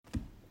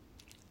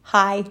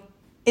Hi,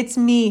 it's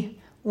me,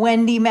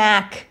 Wendy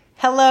Mack.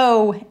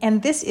 Hello,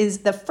 and this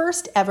is the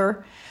first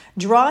ever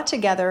Draw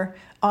Together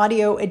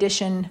audio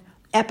edition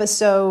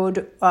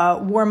episode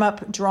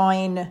warm-up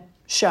drawing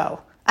show.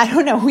 I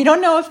don't know. We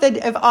don't know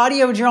if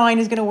audio drawing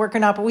is going to work or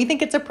not, but we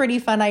think it's a pretty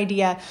fun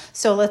idea.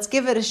 So let's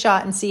give it a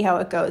shot and see how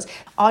it goes.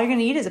 All you're going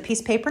to need is a piece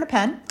of paper and a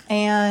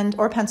pen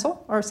or a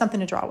pencil or something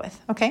to draw with.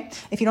 Okay.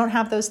 If you don't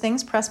have those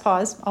things, press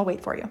pause. I'll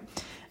wait for you.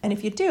 And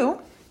if you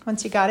do,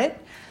 once you got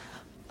it,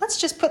 let's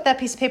just put that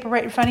piece of paper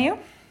right in front of you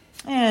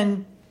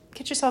and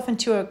get yourself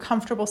into a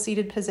comfortable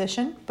seated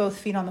position, both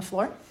feet on the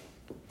floor.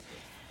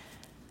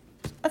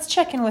 Let's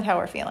check in with how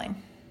we're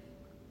feeling.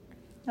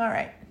 All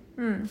right.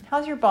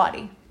 How's your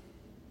body?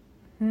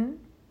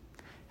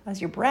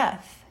 How's your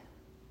breath?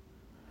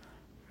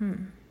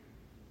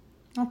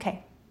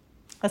 Okay.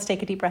 Let's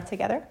take a deep breath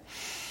together.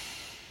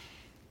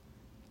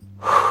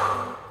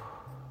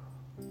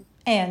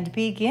 And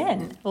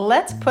begin.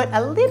 Let's put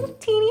a little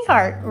teeny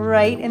heart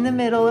right in the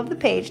middle of the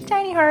page.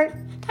 Tiny heart,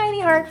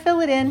 fill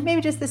it in.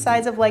 Maybe just the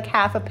size of like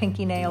half a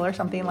pinky nail or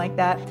something like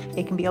that.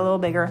 It can be a little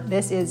bigger.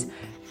 This is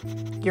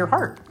your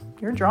heart.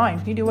 You're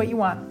drawing. You do what you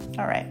want.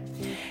 All right.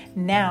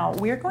 Now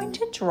we're going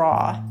to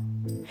draw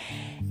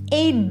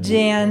a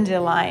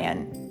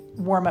dandelion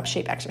warm-up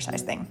shape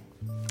exercise thing.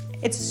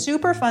 It's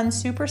super fun,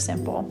 super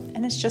simple,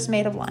 and it's just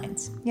made of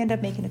lines. You end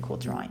up making a cool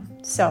drawing.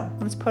 So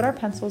let's put our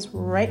pencils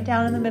right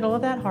down in the middle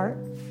of that heart,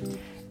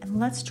 and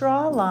let's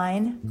draw a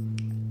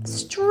line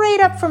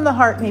straight up from the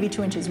heart, maybe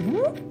 2 inches.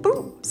 Whoop,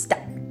 boop,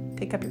 stop.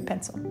 Pick up your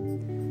pencil.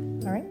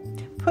 All right.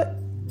 Put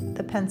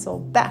the pencil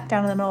back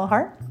down in the middle of the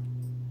heart,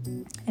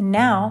 and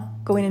now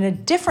going in a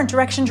different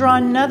direction, draw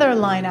another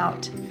line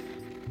out.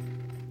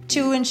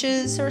 2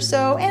 inches or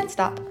so, and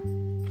stop.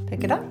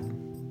 Pick it up.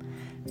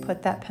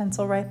 Put that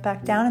pencil right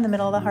back down in the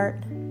middle of the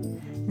heart.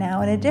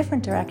 Now in a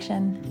different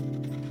direction.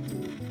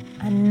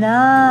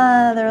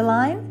 Another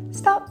line.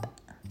 Stop.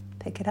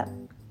 Pick it up.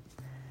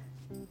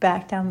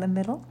 Back down the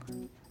middle.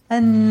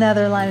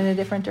 Another line in a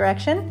different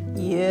direction.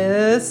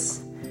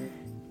 Yes.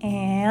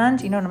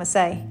 And you know what I'm going to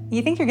say.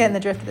 You think you're getting the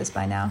drift of this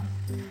by now.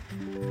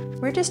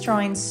 We're just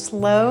drawing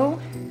slow,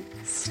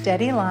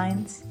 steady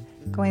lines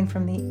going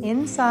from the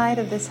inside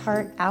of this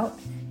heart out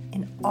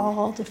in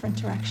all different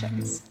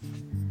directions.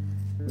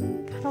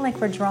 Kind of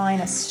like we're drawing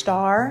a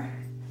star,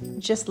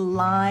 just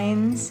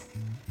lines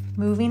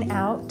moving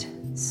out,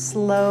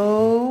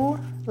 slow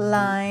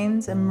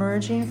lines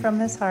emerging from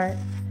this heart,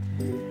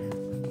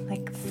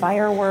 like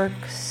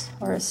fireworks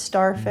or a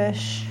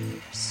starfish,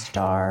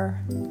 star,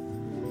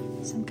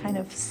 some kind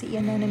of sea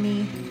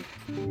anemone.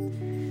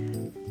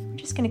 We're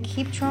just going to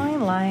keep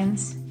drawing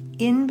lines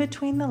in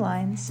between the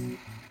lines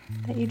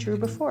that you drew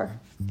before.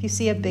 If you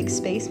see a big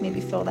space, maybe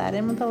fill that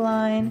in with a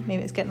line.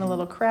 Maybe it's getting a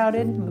little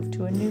crowded, move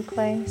to a new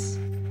place.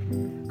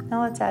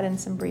 Now let's add in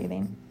some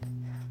breathing.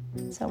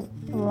 So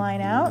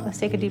line out, let's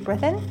take a deep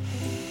breath in.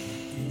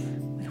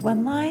 With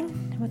one line,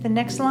 and with the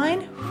next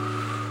line,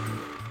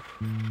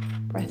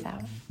 breath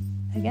out.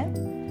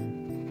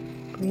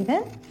 Again, breathe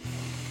in.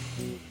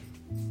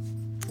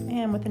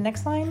 And with the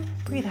next line,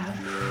 breathe out.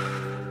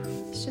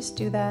 Let's just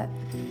do that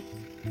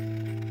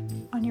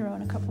on your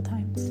own a couple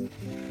times.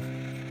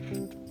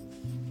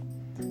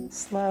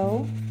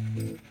 Slow,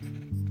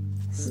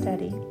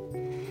 steady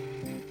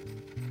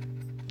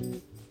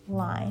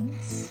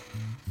lines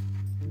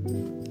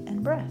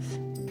and breath.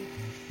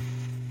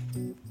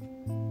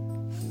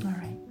 All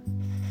right,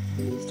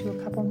 let's do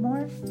a couple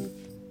more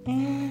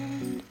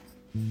and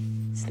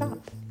stop.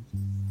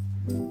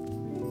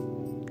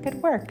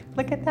 Good work.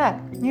 Look at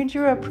that. You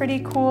drew a pretty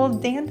cool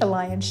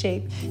dandelion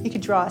shape. You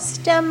could draw a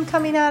stem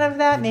coming out of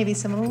that, maybe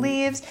some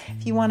leaves.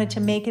 If you wanted to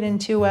make it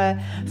into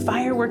a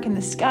firework in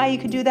the sky, you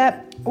could do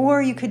that.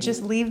 Or you could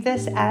just leave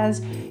this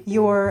as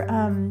your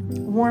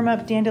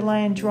warm-up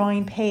dandelion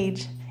drawing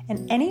page.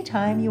 And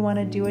anytime you want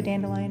to do a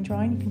dandelion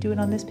drawing, you can do it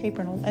on this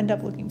paper and it'll end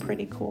up looking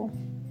pretty cool.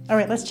 All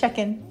right, let's check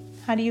in.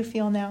 How do you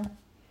feel now?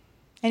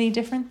 Any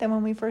different than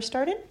when we first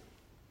started?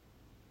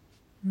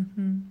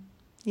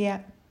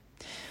 Yeah.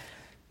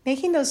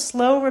 Making those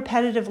slow,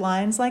 repetitive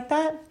lines like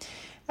that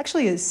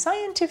actually is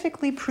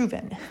scientifically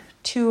proven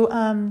to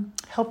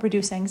help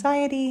reduce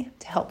anxiety,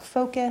 to help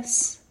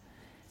focus,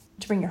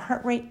 to bring your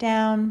heart rate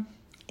down.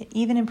 It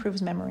even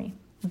improves memory.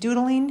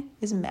 Doodling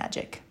is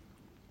magic.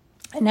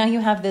 And now you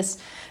have this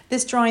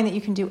drawing that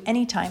you can do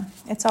anytime.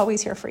 It's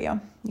always here for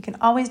you. You can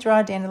always draw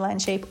a dandelion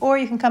shape, or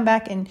you can come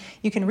back and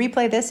you can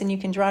replay this and you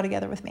can draw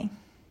together with me.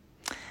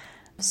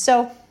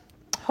 So,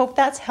 hope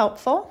that's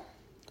helpful.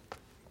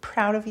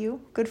 Proud of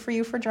you. Good for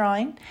you for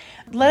drawing.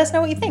 Let us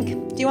know what you think.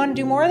 Do you want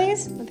to do more of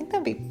these? I think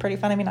that'd be pretty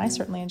fun. I mean, I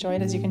certainly enjoy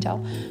it, as you can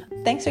tell.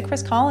 Thanks to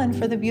Chris Collin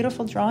for the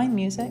beautiful drawing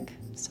music.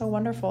 So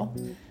wonderful.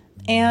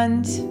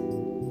 And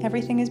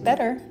everything is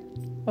better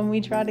when we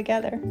draw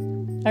together.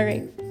 All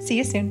right. See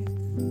you soon.